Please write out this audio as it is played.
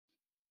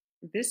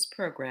This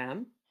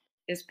program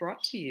is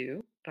brought to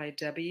you by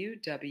W.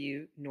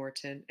 W.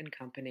 Norton and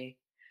Company,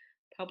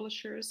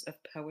 publishers of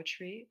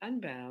Poetry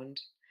Unbound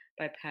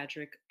by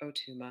Patrick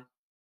Otuma.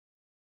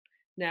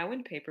 Now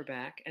in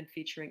paperback and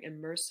featuring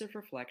immersive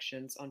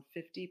reflections on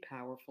 50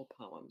 powerful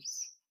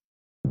poems.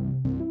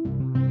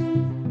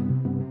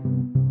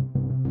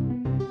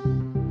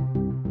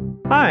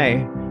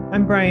 Hi,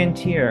 I'm Brian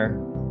Tier,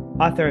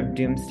 author of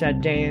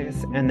Doomstead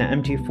Days and The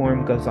Empty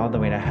Form Goes All the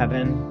Way to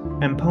Heaven,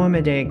 and Poem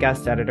a Day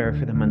guest editor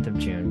for the month of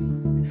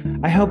June.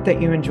 I hope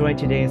that you enjoy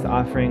today's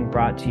offering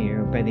brought to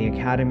you by the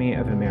Academy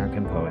of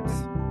American Poets.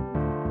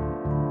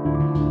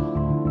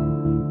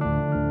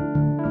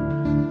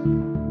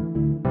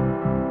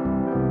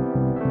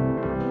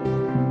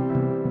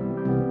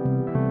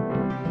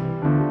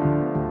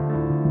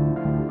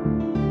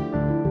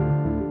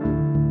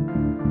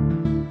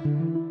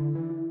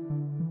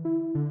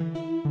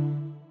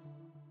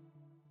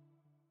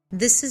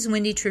 This is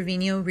Wendy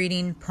Trevino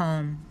reading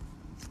Poem.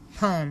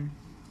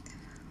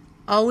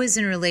 Always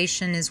in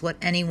relation is what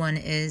anyone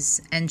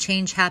is, and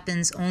change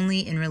happens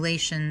only in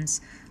relations,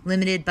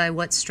 limited by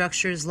what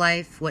structures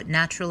life, what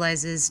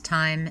naturalizes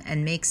time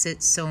and makes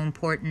it so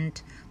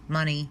important,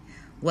 money,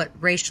 what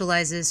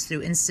racializes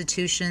through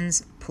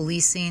institutions,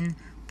 policing,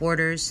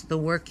 borders, the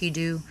work you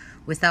do,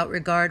 without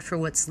regard for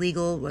what's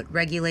legal, what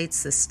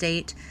regulates the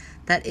state,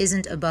 that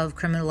isn't above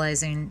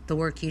criminalizing the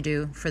work you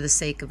do for the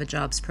sake of a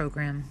jobs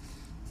program.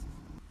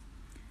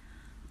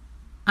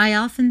 I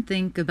often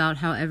think about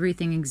how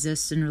everything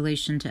exists in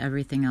relation to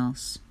everything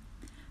else.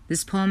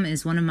 This poem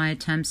is one of my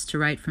attempts to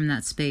write from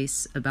that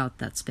space about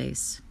that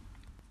space.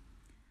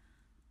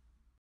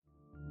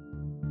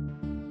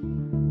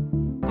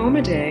 Poem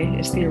a Day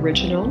is the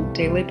original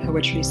daily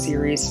poetry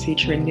series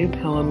featuring new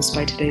poems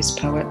by today's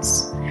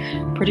poets.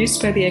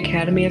 Produced by the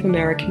Academy of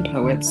American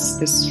Poets,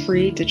 this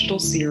free digital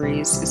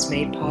series is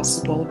made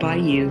possible by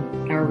you,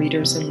 our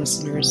readers and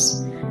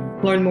listeners.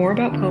 Learn more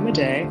about Poem a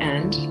Day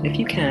and, if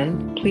you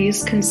can,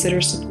 please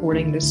consider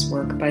supporting this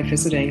work by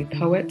visiting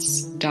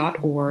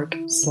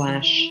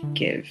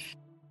poets.org/give.